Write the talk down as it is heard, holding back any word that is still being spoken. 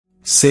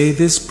Say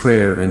this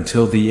prayer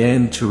until the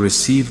end to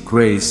receive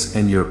grace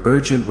and your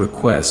urgent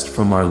request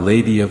from Our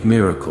Lady of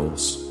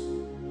Miracles.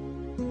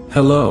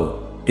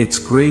 Hello, it's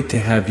great to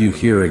have you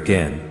here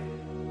again.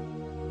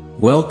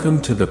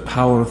 Welcome to the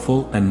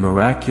Powerful and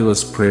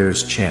Miraculous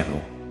Prayers channel.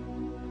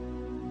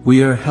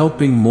 We are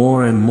helping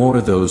more and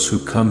more those who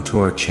come to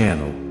our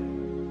channel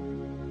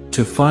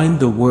to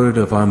find the word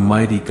of our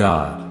mighty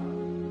God.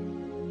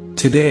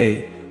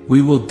 Today,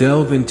 we will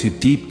delve into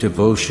deep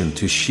devotion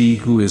to she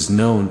who is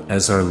known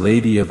as Our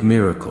Lady of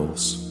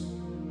Miracles.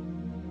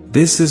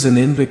 This is an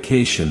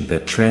invocation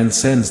that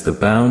transcends the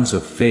bounds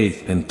of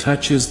faith and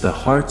touches the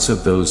hearts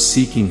of those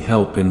seeking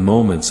help in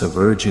moments of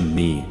urgent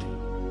need.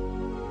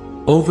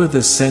 Over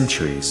the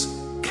centuries,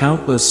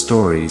 countless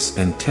stories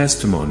and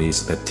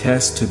testimonies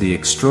attest to the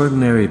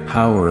extraordinary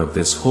power of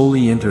this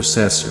holy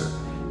intercessor,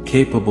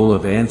 capable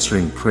of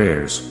answering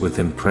prayers with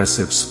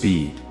impressive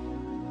speed.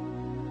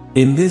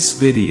 In this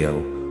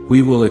video,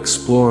 we will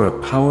explore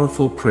a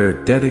powerful prayer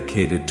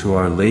dedicated to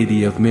Our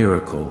Lady of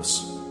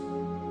Miracles.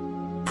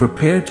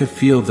 Prepare to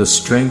feel the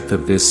strength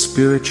of this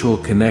spiritual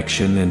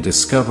connection and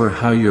discover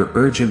how your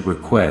urgent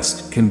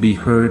request can be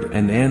heard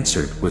and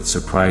answered with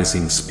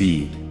surprising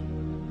speed.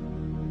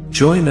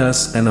 Join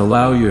us and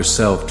allow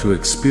yourself to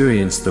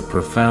experience the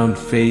profound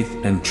faith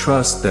and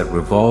trust that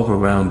revolve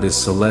around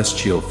this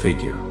celestial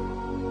figure.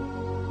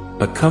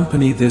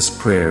 Accompany this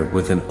prayer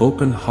with an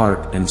open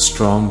heart and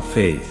strong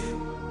faith.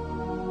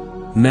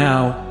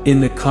 Now, in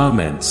the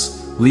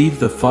comments, leave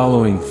the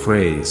following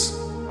phrase: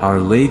 Our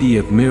Lady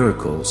of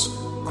Miracles,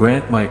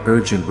 grant my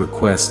urgent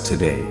request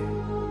today.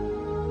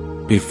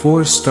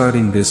 Before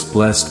starting this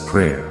blessed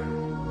prayer,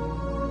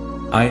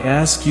 I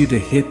ask you to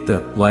hit the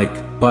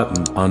like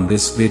button on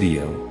this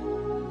video,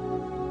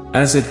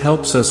 as it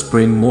helps us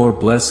bring more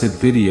blessed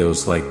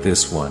videos like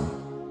this one.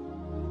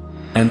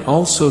 And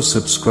also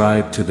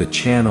subscribe to the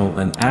channel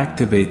and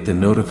activate the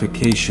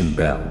notification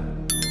bell,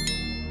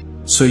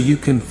 so you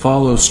can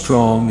follow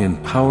strong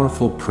and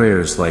powerful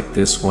prayers like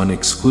this one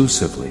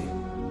exclusively.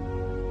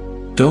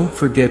 Don't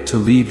forget to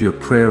leave your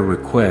prayer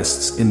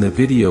requests in the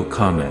video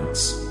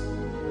comments.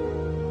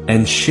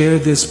 And share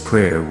this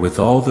prayer with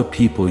all the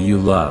people you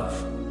love.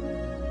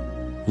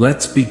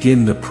 Let's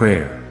begin the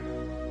prayer.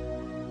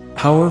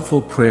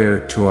 Powerful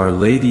prayer to Our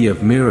Lady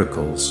of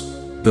Miracles.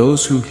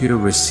 Those who hear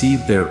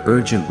receive their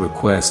urgent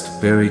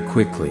request very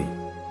quickly.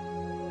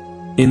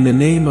 In the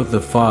name of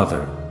the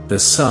Father, the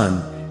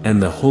Son, and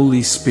the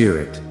Holy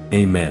Spirit,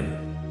 Amen.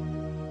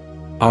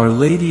 Our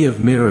Lady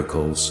of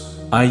Miracles,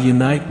 I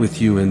unite with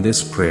you in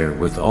this prayer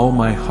with all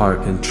my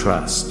heart and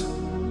trust.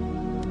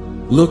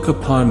 Look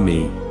upon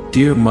me,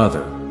 dear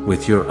Mother,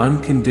 with your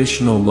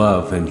unconditional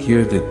love and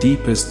hear the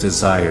deepest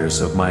desires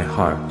of my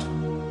heart.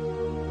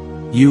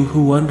 You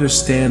who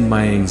understand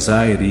my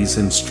anxieties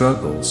and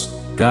struggles,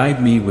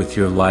 guide me with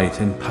your light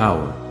and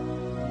power.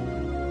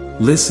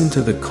 Listen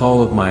to the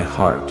call of my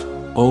heart,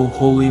 O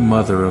Holy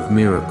Mother of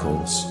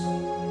Miracles.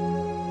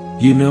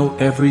 You know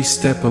every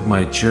step of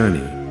my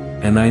journey,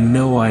 and I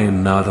know I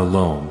am not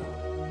alone.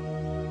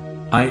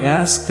 I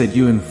ask that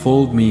you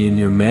enfold me in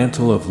your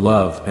mantle of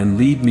love and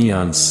lead me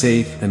on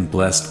safe and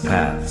blessed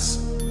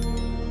paths.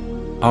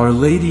 Our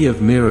Lady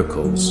of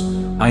Miracles,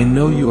 I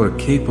know you are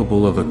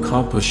capable of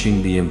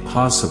accomplishing the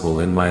impossible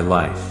in my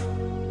life.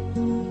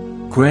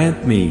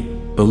 Grant me,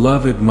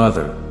 beloved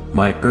Mother,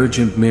 my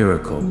urgent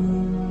miracle.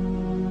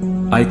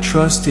 I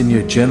trust in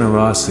your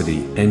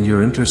generosity and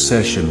your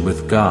intercession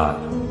with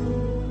God.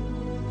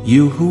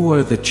 You who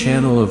are the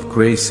channel of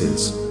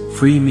graces,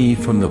 free me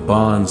from the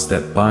bonds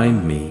that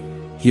bind me,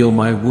 heal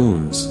my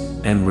wounds,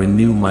 and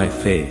renew my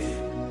faith.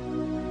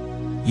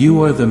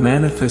 You are the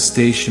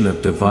manifestation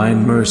of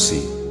divine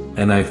mercy,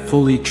 and I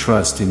fully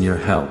trust in your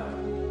help.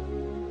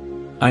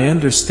 I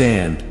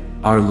understand,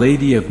 Our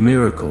Lady of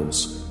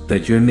Miracles,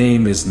 that your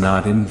name is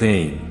not in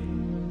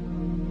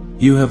vain.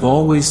 You have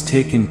always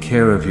taken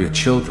care of your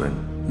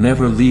children,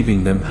 never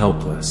leaving them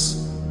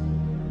helpless.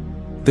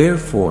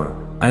 Therefore,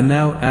 I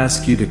now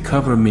ask you to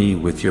cover me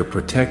with your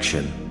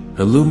protection,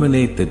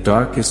 illuminate the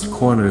darkest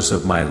corners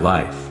of my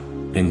life,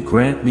 and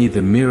grant me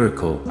the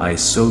miracle I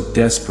so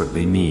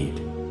desperately need.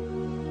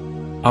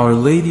 Our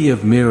Lady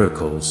of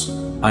Miracles,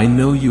 I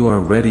know you are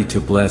ready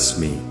to bless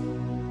me.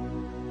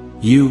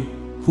 You,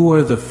 who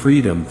are the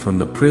freedom from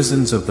the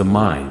prisons of the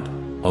mind,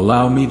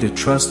 allow me to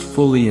trust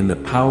fully in the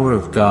power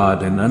of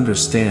God and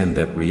understand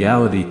that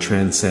reality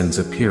transcends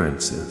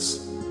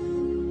appearances.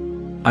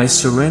 I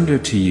surrender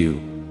to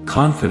you,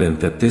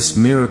 confident that this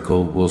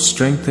miracle will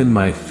strengthen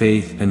my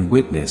faith and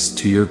witness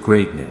to your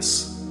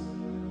greatness.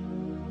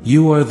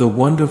 You are the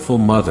wonderful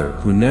Mother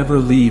who never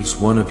leaves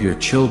one of your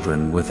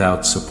children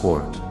without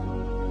support.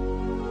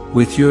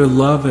 With your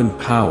love and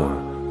power,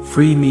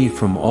 free me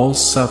from all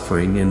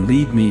suffering and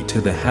lead me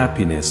to the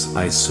happiness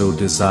I so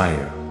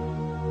desire.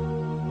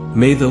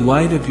 May the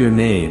light of your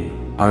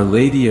name, Our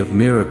Lady of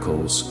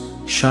Miracles,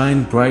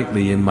 shine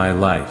brightly in my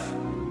life,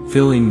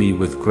 filling me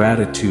with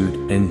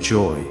gratitude and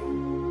joy.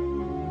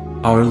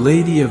 Our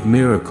Lady of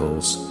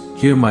Miracles,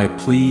 hear my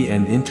plea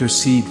and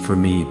intercede for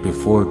me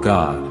before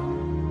God.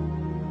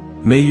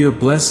 May your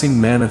blessing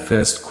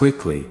manifest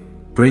quickly,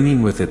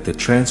 bringing with it the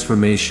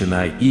transformation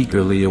I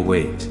eagerly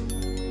await.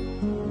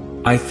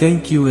 I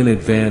thank you in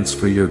advance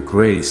for your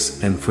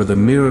grace and for the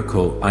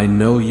miracle I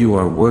know you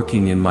are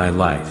working in my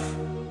life.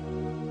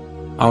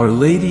 Our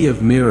Lady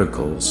of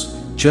Miracles,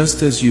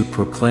 just as you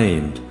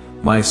proclaimed,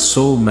 my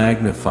soul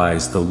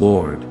magnifies the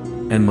Lord,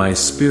 and my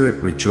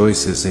spirit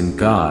rejoices in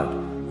God,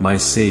 my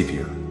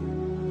Savior.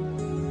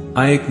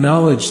 I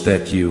acknowledge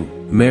that you,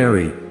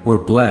 Mary, were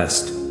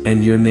blessed,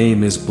 and your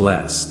name is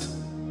blessed.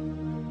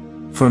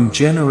 From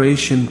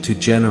generation to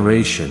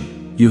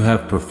generation, you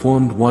have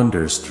performed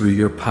wonders through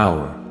your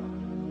power.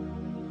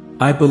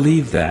 I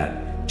believe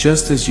that,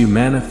 just as you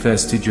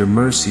manifested your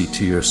mercy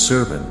to your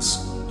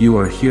servants, you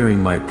are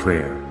hearing my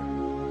prayer.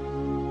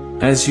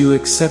 As you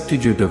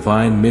accepted your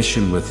divine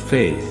mission with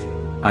faith,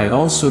 I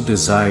also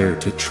desire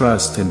to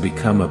trust and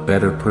become a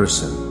better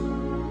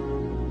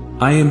person.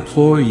 I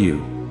implore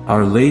you,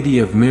 Our Lady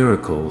of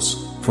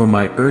Miracles, for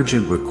my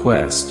urgent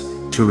request,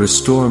 to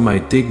restore my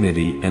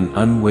dignity and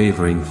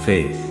unwavering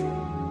faith.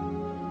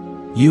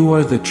 You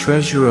are the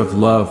treasure of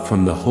love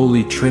from the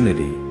Holy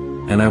Trinity,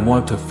 and I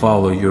want to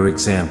follow your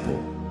example.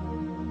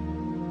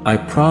 I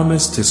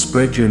promise to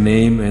spread your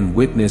name and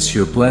witness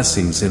your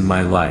blessings in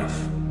my life.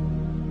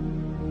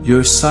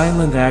 Your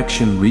silent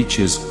action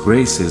reaches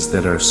graces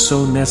that are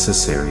so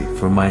necessary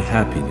for my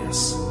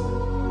happiness.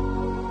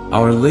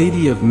 Our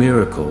Lady of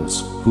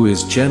Miracles, who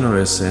is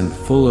generous and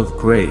full of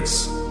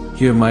grace,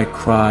 hear my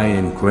cry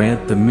and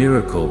grant the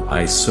miracle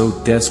I so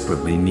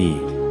desperately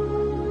need.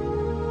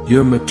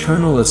 Your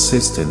maternal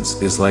assistance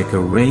is like a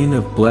rain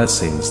of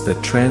blessings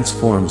that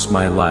transforms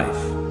my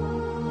life.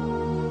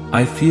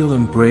 I feel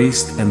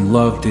embraced and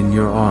loved in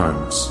your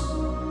arms.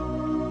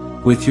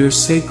 With your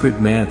sacred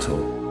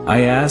mantle,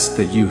 I ask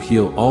that you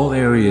heal all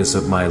areas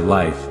of my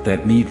life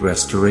that need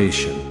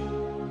restoration.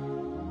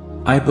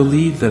 I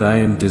believe that I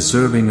am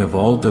deserving of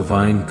all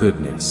divine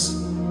goodness.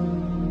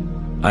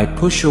 I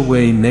push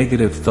away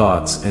negative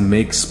thoughts and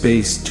make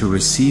space to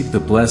receive the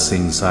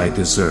blessings I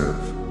deserve.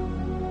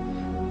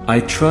 I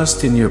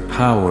trust in your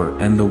power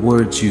and the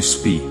words you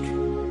speak.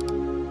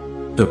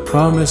 The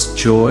promised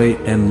joy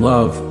and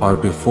love are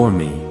before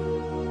me.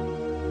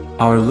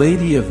 Our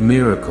Lady of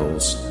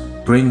Miracles,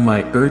 bring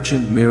my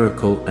urgent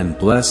miracle and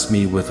bless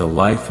me with a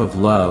life of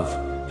love,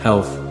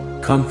 health,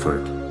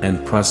 comfort,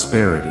 and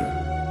prosperity.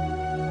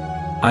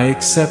 I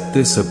accept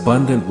this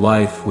abundant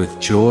life with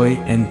joy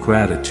and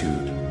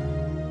gratitude.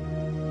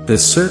 The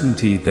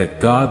certainty that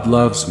God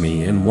loves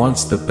me and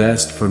wants the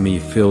best for me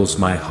fills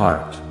my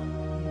heart.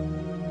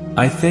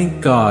 I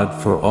thank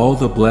God for all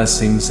the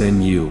blessings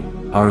and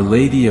you, Our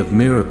Lady of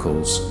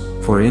Miracles,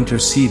 for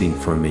interceding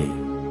for me.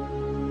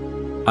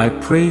 I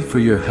pray for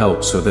your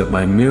help so that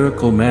my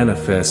miracle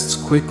manifests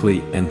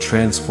quickly and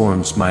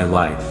transforms my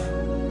life.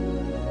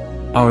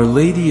 Our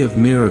Lady of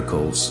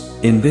Miracles,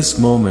 in this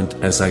moment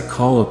as I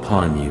call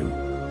upon you,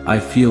 I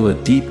feel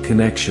a deep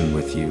connection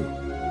with you.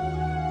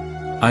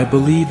 I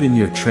believe in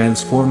your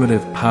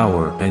transformative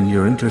power and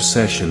your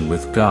intercession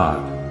with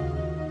God.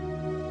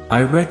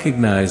 I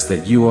recognize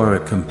that you are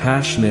a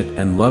compassionate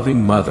and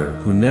loving mother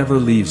who never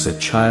leaves a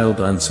child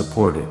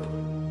unsupported.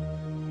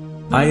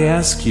 I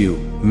ask you,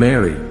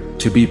 Mary,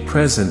 to be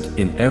present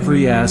in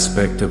every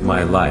aspect of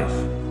my life,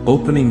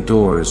 opening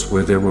doors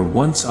where there were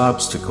once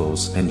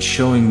obstacles and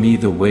showing me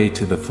the way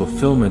to the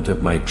fulfillment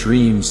of my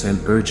dreams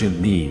and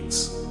urgent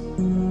needs.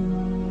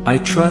 I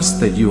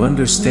trust that you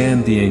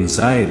understand the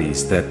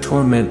anxieties that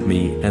torment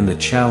me and the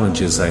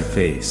challenges I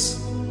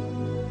face.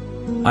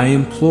 I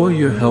implore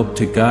your help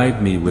to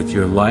guide me with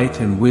your light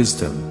and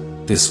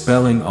wisdom,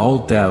 dispelling all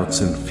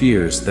doubts and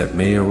fears that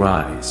may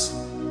arise.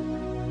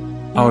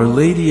 Our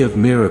Lady of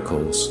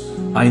Miracles,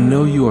 I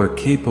know you are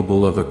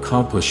capable of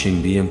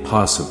accomplishing the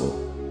impossible.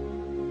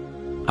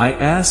 I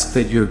ask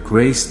that your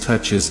grace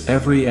touches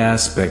every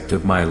aspect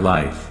of my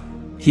life,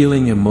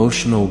 healing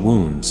emotional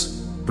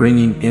wounds,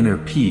 bringing inner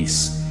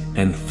peace,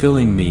 and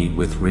filling me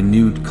with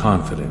renewed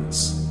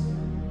confidence.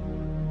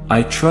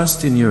 I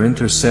trust in your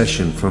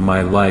intercession for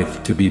my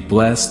life to be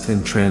blessed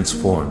and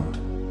transformed.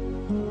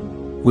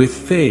 With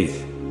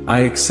faith, I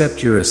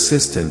accept your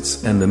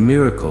assistance and the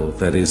miracle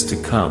that is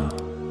to come.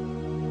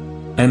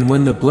 And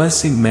when the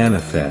blessing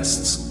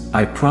manifests,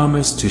 I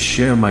promise to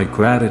share my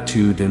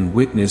gratitude and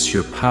witness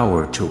your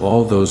power to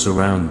all those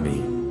around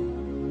me.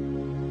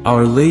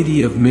 Our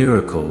Lady of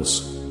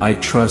Miracles, I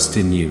trust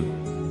in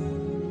you.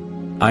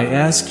 I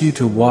ask you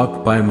to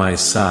walk by my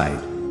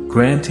side,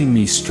 granting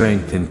me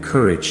strength and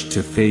courage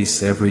to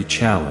face every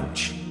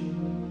challenge.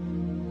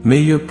 May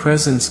your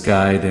presence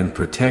guide and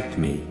protect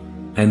me,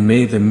 and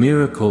may the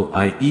miracle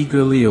I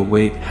eagerly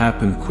await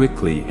happen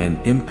quickly and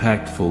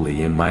impactfully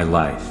in my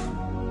life.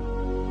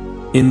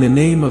 In the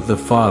name of the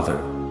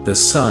Father, the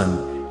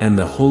Son, and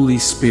the Holy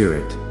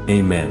Spirit,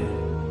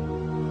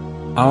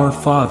 Amen. Our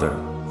Father,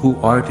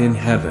 who art in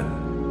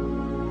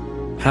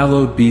heaven,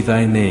 hallowed be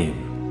thy name.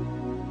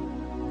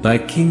 Thy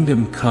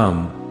kingdom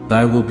come,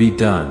 thy will be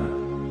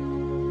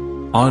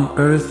done, on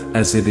earth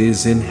as it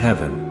is in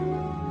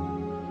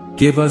heaven.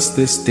 Give us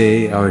this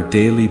day our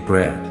daily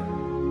bread.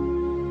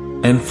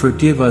 And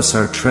forgive us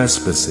our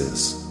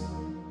trespasses,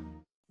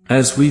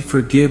 as we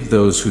forgive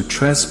those who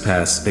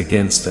trespass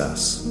against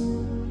us.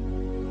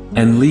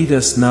 And lead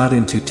us not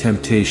into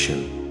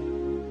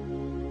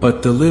temptation,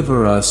 but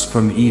deliver us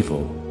from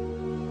evil.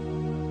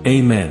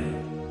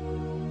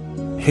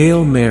 Amen.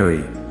 Hail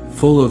Mary,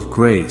 full of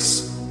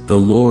grace, the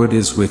Lord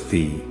is with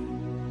thee.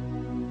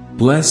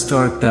 Blessed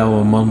art thou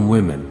among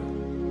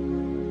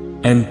women,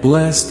 and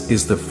blessed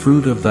is the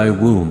fruit of thy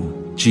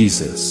womb,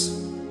 Jesus.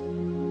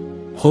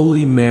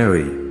 Holy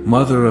Mary,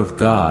 Mother of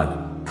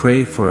God,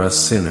 pray for us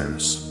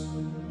sinners,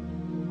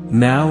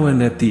 now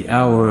and at the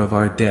hour of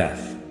our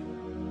death.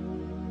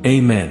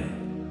 Amen.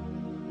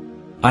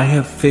 I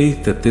have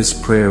faith that this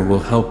prayer will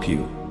help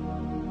you.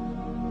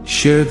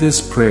 Share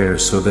this prayer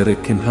so that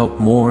it can help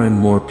more and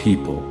more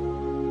people.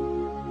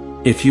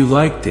 If you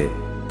liked it,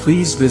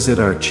 please visit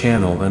our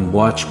channel and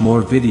watch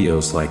more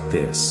videos like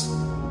this.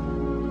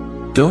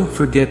 Don't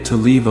forget to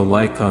leave a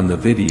like on the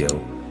video,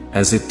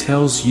 as it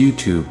tells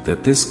YouTube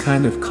that this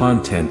kind of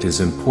content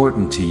is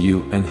important to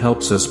you and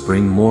helps us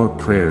bring more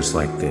prayers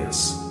like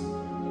this.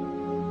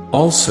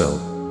 Also,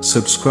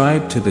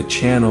 subscribe to the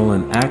channel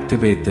and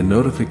activate the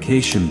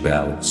notification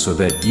bell so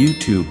that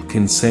YouTube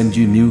can send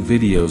you new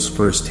videos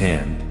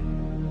firsthand.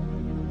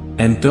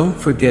 And don't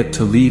forget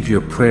to leave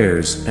your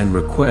prayers and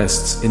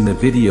requests in the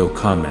video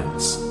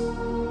comments.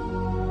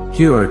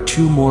 Here are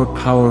 2 more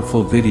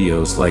powerful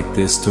videos like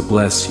this to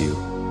bless you.